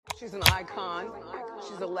She's an icon.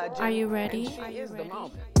 She's a legend. Are you ready? She is the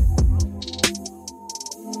moment.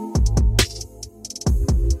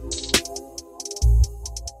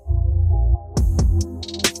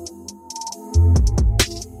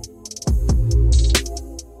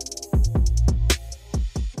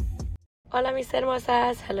 Hola mis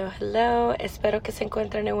hermosas, hello, espero que se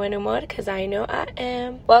encuentren en buen humor, because I know I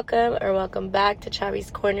am. Welcome back to Chavi's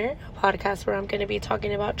Corner, a podcast where I'm going to be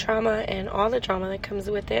talking about trauma and all the drama that comes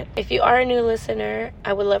with it. If you are a new listener,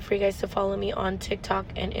 I would love for you guys to follow me on TikTok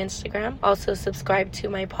and Instagram. Also subscribe to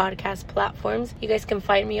my podcast platforms. You guys can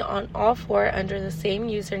find me on all four under the same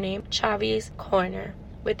username, Chavi's Corner.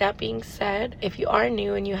 With that being said, if you are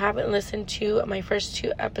new and you haven't listened to my first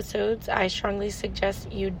 2 episodes, I strongly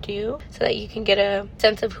suggest you do, so that you can get a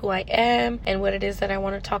sense of who I am and what it is that I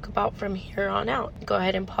want to talk about from here on out. Go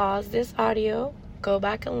ahead and pause this audio, go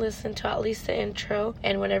back and listen to at least the intro,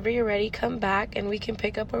 and whenever you're ready, come back and we can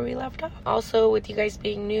pick up where we left off. Also, with you guys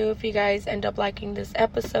being new, if you guys end up liking this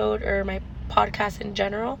episode or my podcast in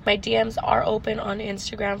general, my DMs are open on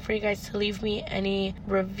Instagram for you guys to leave me any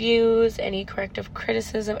reviews, any corrective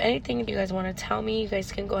criticism, anything you guys want to tell me. You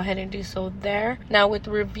guys can go ahead and do so there. Now, with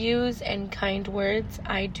reviews and kind words,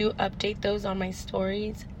 I do update those on my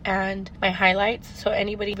stories and my highlights, so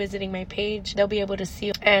anybody visiting my page, they'll be able to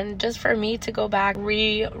see, and just for me to go back,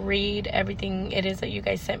 reread everything it is that you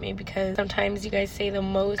guys sent me, because sometimes you guys say the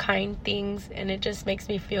most kind things and it just makes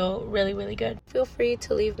me feel really good. Feel free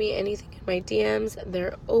to leave me anything in my DMs,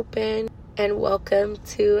 they're open. And welcome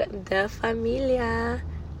to the familia.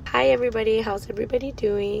 Hi everybody, how's everybody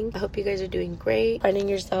doing? I hope you guys are doing great, finding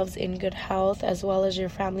yourselves in good health as well as your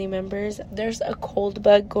family members. There's a cold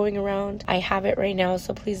bug going around. I have it right now,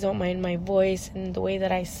 so please don't mind my voice and the way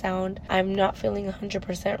that I sound. I'm not feeling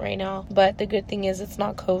 100% right now, but the good thing is it's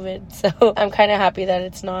not COVID, so I'm kind of happy that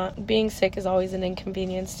it's not. Being sick is always an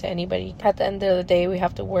inconvenience to anybody. At the end of the day, we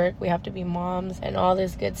have to work, we have to be moms and all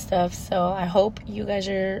this good stuff, so I hope you guys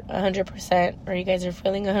are 100% or you guys are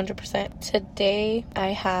feeling 100%. Today, I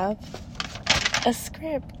have a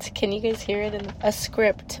script. Can you guys hear it? A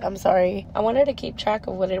script. I'm sorry. I wanted to keep track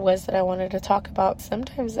of what it was that I wanted to talk about.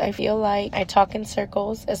 Sometimes I feel like I talk in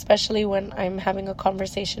circles, especially when I'm having a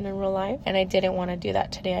conversation in real life, and I didn't want to do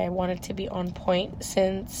that today. I wanted to be on point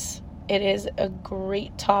since it is a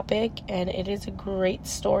great topic and it is a great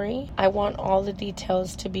story. I want all the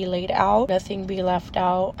details to be laid out, nothing be left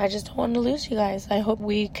out. I just don't want to lose you guys. I hope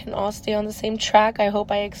we can all stay on the same track. I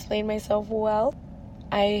hope I explained myself well.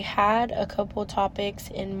 I had a couple topics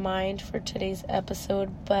in mind for today's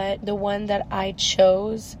episode, but the one that I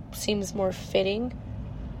chose seems more fitting.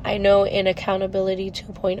 I know in Accountability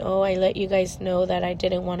 2.0, I let you guys know that I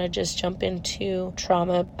didn't want to just jump into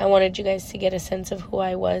trauma. I wanted you guys to get a sense of who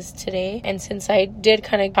I was today. And since I did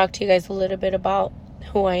kind of talk to you guys a little bit about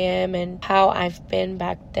who I am and how I've been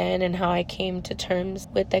back then and how I came to terms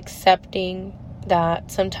with accepting that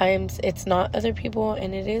sometimes it's not other people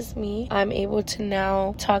and it is me, I'm able to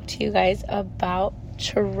now talk to you guys about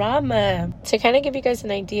trauma. To kind of give you guys an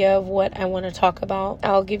idea of what I want to talk about,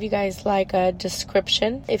 I'll give you guys like a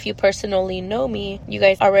description. If you personally know me, you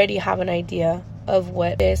guys already have an idea of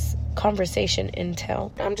what this conversation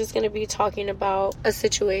entail. I'm just going to be talking about a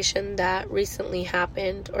situation that recently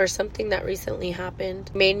happened, or something that recently happened,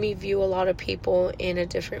 made me view a lot of people in a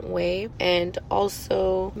different way, and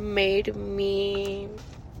also made me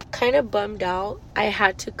kind of bummed out. I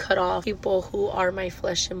had to cut off people who are my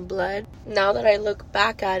flesh and blood. Now that I look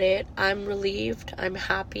back at it, I'm relieved, I'm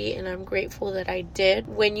happy, and I'm grateful that I did.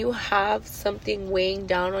 When you have something weighing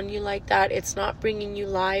down on you like that, it's not bringing you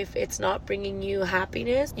life, it's not bringing you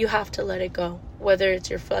happiness, you have to let it go. Whether it's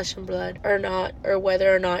your flesh and blood or not, or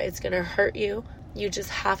whether or not it's gonna hurt you, you just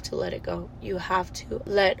have to let it go. You have to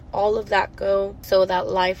let all of that go so that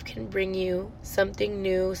life can bring you something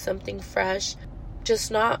new, something fresh.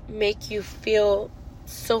 Just not make you feel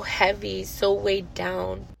so heavy, so weighed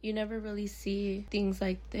down. You never really see things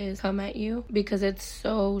like this come at you because it's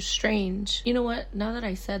so strange. You know what? Now that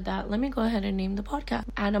I said that, let me go ahead and name the podcast.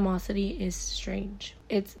 Animosity is strange.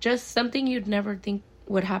 It's just something you'd never think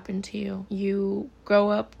would happen to you. You grow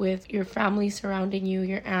up with your family surrounding you,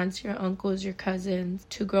 your aunts, your uncles, your cousins,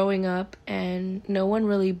 to growing up and no one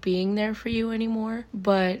really being there for you anymore.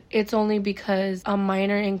 But it's only because a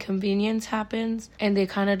minor inconvenience happens and they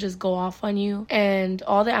kind of just go off on you, and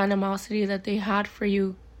all the animosity that they had for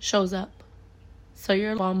you shows up. So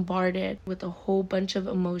you're bombarded with a whole bunch of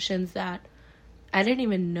emotions that I didn't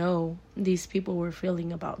even know these people were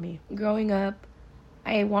feeling about me. Growing up,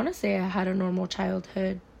 I want to say I had a normal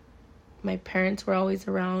childhood. My parents were always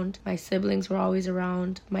around. My siblings were always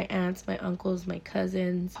around. My aunts, my uncles, my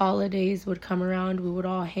cousins. Holidays would come around. We would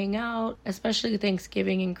all hang out, especially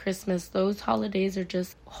Thanksgiving and Christmas. Those holidays are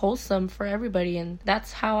just wholesome for everybody, and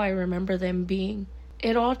that's how I remember them being.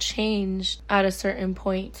 It all changed at a certain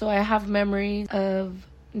point. So I have memories of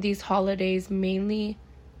these holidays mainly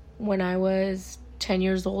when I was 10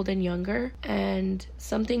 years old and younger, and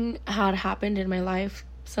something had happened in my life.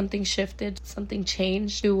 Something shifted, something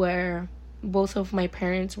changed to where both of my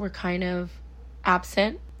parents were kind of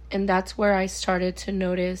absent. And that's where I started to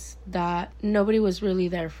notice that nobody was really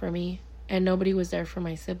there for me and nobody was there for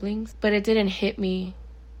my siblings. But it didn't hit me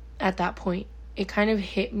at that point. It kind of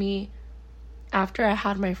hit me after I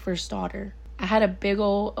had my first daughter. I had a big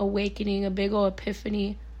old awakening, a big old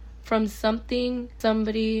epiphany from something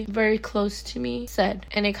somebody very close to me said.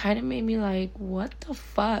 And it kind of made me like, what the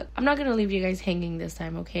fuck? I'm not gonna leave you guys hanging this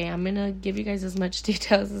time, okay? I'm gonna give you guys as much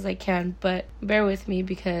details as I can, but bear with me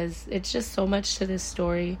because it's just so much to this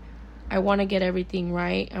story. I want to get everything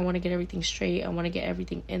right. I want to get everything straight. I want to get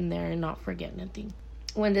everything in there and not forget nothing.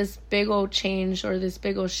 When this big old change or this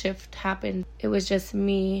big old shift happened, it was just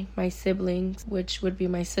me, my siblings, which would be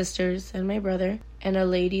my sisters and my brother, and a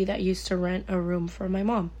lady that used to rent a room for my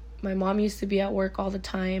mom. My mom used to be at work all the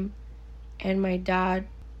time, and my dad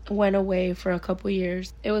went away for a couple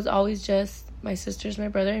years. It was always just my sisters, my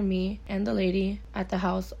brother, and me, and the lady at the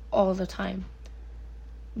house all the time.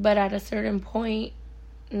 But at a certain point,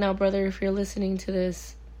 now, brother, if you're listening to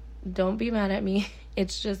this, don't be mad at me.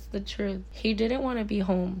 It's just the truth. He didn't want to be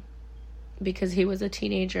home because he was a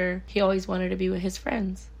teenager. He always wanted to be with his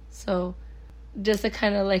friends. So just a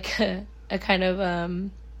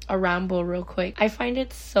ramble real quick. I find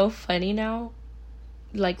it so funny now,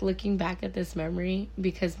 like looking back at this memory,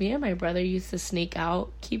 because me and my brother used to sneak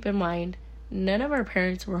out. Keep in mind, none of our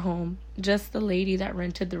parents were home, just the lady that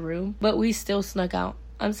rented the room, but we still snuck out.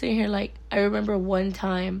 I'm sitting here like, I remember one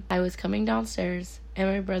time I was coming downstairs and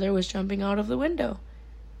my brother was jumping out of the window.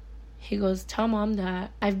 He goes, tell mom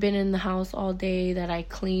that I've been in the house all day, that I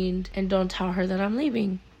cleaned, and don't tell her that I'm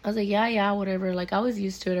leaving. I was like, yeah, whatever. Like, I was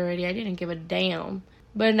used to it already. I didn't give a damn.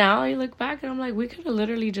 But now I look back and I'm like, we could have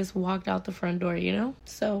literally just walked out the front door, you know?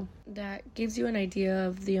 So that gives you an idea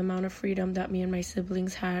of the amount of freedom that me and my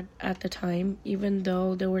siblings had at the time. Even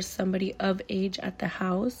though there was somebody of age at the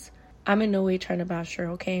house, I'm in no way trying to bash her,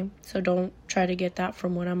 okay? So don't try to get that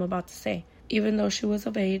from what I'm about to say. Even though she was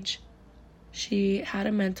of age, she had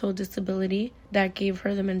a mental disability that gave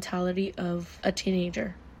her the mentality of a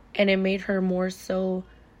teenager. And it made her more so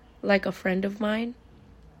like a friend of mine.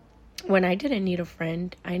 When I didn't need a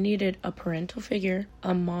friend, I needed a parental figure,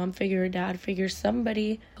 a mom figure, a dad figure,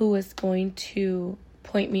 somebody who was going to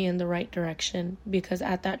point me in the right direction. Because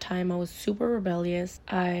at that time, I was super rebellious.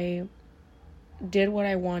 I did what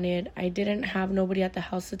I wanted. I didn't have nobody at the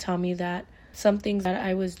house to tell me that some things that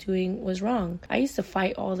I was doing was wrong. I used to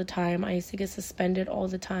fight all the time. I used to get suspended all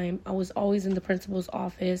the time. I was always in the principal's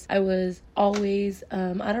office. I was always,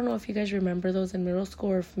 I don't know if you guys remember those in middle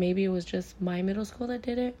school, or if maybe it was just my middle school that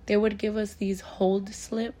did it. They would give us these hold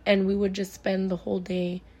slip and we would just spend the whole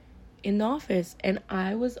day in the office, and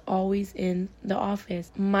I was always in the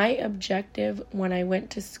office. My objective when I went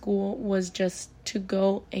to school was just to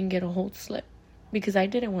go and get a hold slip, because I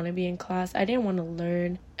didn't want to be in class. I didn't want to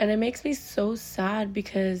learn. And it makes me so sad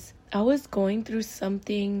because I was going through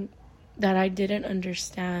something that I didn't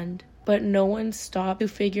understand, but no one stopped to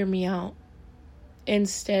figure me out.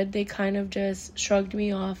 Instead, they kind of just shrugged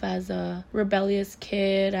me off as a rebellious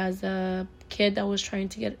kid, as a kid that was trying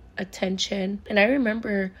to get attention. And I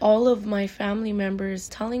remember all of my family members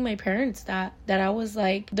telling my parents that I was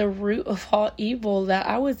like the root of all evil, that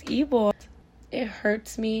I was evil. It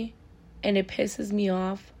hurts me. And it pisses me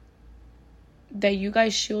off that you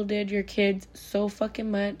guys shielded your kids so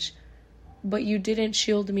fucking much, but you didn't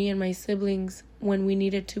shield me and my siblings when we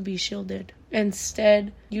needed to be shielded.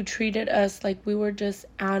 Instead, you treated us like we were just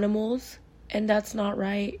animals, and that's not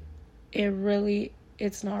right.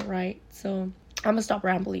 It's not right. So I'm gonna stop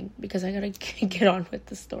rambling because I gotta get on with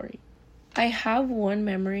the story. I have one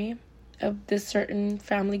memory of this certain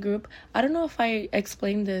family group. I don't know if I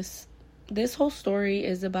explained this. This whole story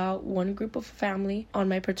is about one group of family on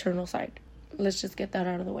my paternal side. Let's just get that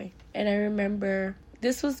out of the way. And I remember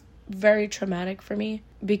this was very traumatic for me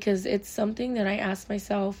because it's something that I asked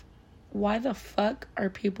myself, why the fuck are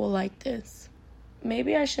people like this?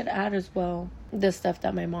 Maybe I should add as well the stuff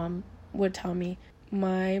that my mom would tell me.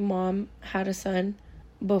 My mom had a son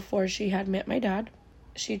before she had met my dad.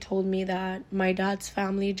 She told me that my dad's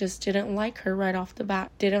family just didn't like her right off the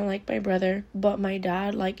bat. Didn't like my brother, but my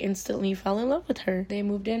dad instantly fell in love with her. They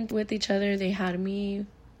moved in with each other. They had me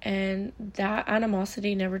And that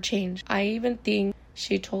animosity never changed. I even think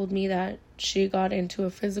she told me that she got into a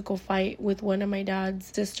physical fight with one of my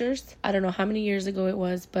dad's sisters. I don't know how many years ago it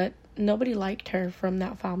was, but nobody liked her from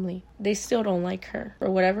that family. They still don't like her for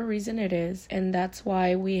whatever reason it is. And that's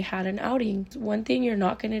why we had an outing. One thing you're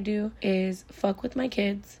not going to do is fuck with my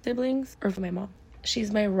kids, siblings, or my mom.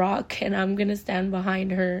 She's my rock, and I'm going to stand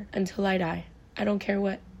behind her until I die. I don't care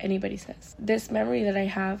what anybody says. This memory that I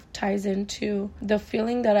have ties into the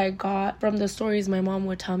feeling that I got from the stories my mom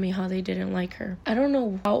would tell me how they didn't like her. I don't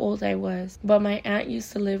know how old I was, but my aunt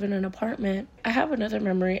used to live in an apartment. I have another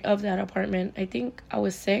memory of that apartment. I think I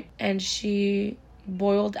was sick and she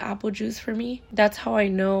boiled apple juice for me. That's how I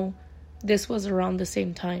know this was around the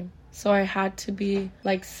same time. So I had to be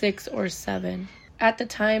like 6 or 7. At the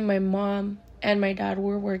time, my mom and my dad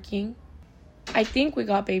were working. I think we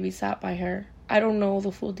got babysat by her. I don't know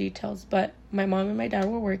the full details, but my mom and my dad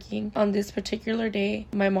were working. On this particular day,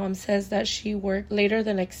 my mom says that she worked later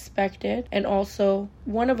than expected, and also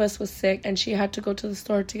one of us was sick and she had to go to the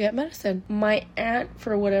store to get medicine. My aunt,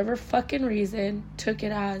 for whatever fucking reason, took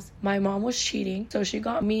it as my mom was cheating. So she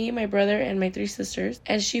got me, my brother, and my 3 sisters,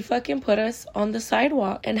 and she fucking put us on the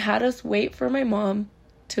sidewalk and had us wait for my mom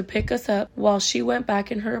to pick us up while she went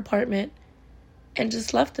back in her apartment and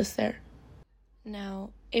just left us there.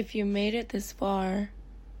 Now, if you made it this far,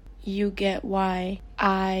 you get why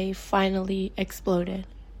I finally exploded.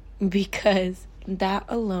 Because that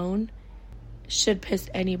alone should piss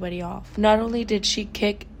anybody off. Not only did she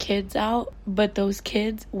kick kids out, but those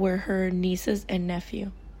kids were her nieces and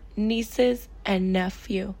nephew. Nieces and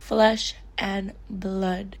nephew. Flesh and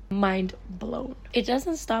blood. Mind blown. It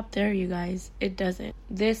doesn't stop there, you guys. It doesn't.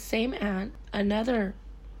 This same aunt, another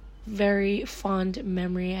very fond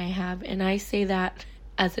memory I have, and I say that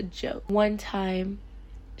as a joke. One time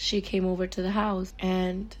she came over to the house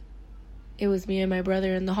and it was me and my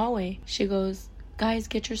brother in the hallway. She goes, "Guys,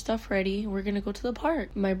 get your stuff ready. We're gonna go to the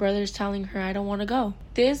park." My brother's telling her I don't want to go.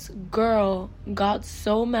 This girl got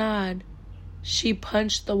so mad she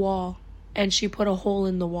punched the wall and she put a hole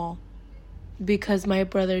in the wall because my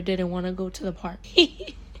brother didn't want to go to the park.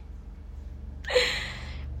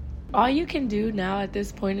 All you can do now at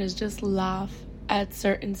this point is just laugh at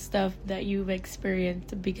certain stuff that you've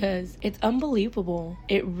experienced because it's unbelievable.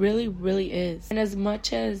 It really, really is. And as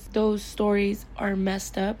much as those stories are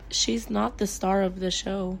messed up, she's not the star of the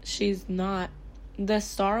show. She's not. The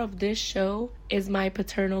star of this show is my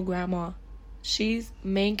paternal grandma. She's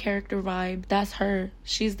main character vibe. That's her.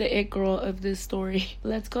 She's the it girl of this story.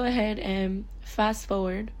 Let's go ahead and fast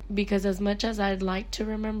forward, because as much as I'd like to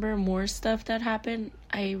remember more stuff that happened,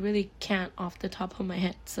 I really can't off the top of my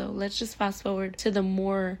head. So let's just fast forward to the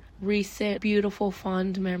more recent, beautiful,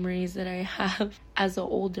 fond memories that I have as an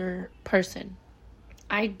older person.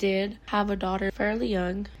 I did have a daughter fairly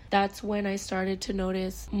young. That's when I started to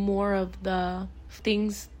notice more of the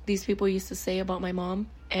things these people used to say about my mom,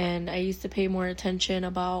 and I used to pay more attention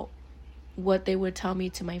about what they would tell me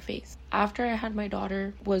to my face. After I had my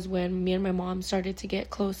daughter was when me and my mom started to get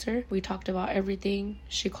closer. We talked about everything.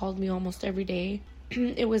 She called me almost every day.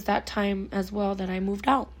 It was that time as well that I moved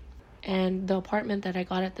out. And the apartment that I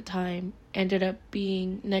got at the time ended up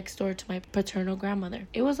being next door to my paternal grandmother.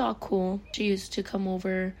 It was all cool. She used to come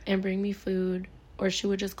over and bring me food, or she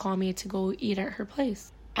would just call me to go eat at her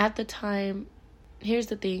place. At the time, here's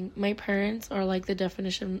the thing. My parents are like the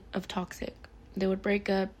definition of toxic. They would break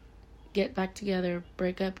up, get back together,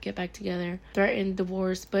 break up, get back together, threaten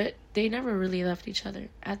divorce, but they never really left each other.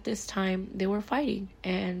 At this time, they were fighting,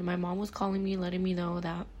 and my mom was calling me, letting me know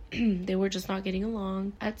that they were just not getting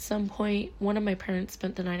along. At some point, one of my parents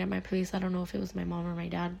spent the night at my place. I don't know if it was my mom or my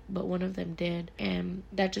dad, but one of them did, and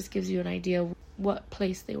that just gives you an idea of what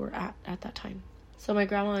place they were at that time. So my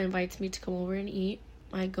grandma invites me to come over and eat.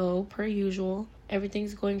 I go per usual.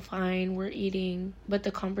 Everything's going fine. We're eating, but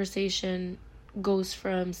the conversation goes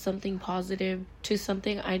from something positive to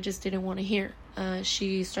something I just didn't want to hear.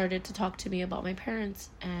 She started to talk to me about my parents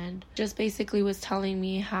and just basically was telling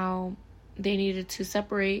me how they needed to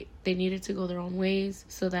separate, they needed to go their own ways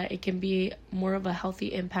so that it can be more of a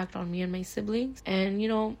healthy impact on me and my siblings. And, you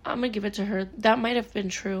know, I'm gonna give it to her. That might have been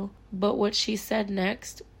true, but what she said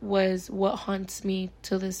next was what haunts me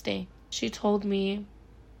to this day. She told me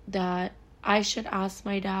that I should ask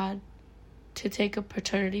my dad to take a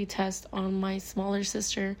paternity test on my smaller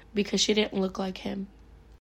sister because she didn't look like him.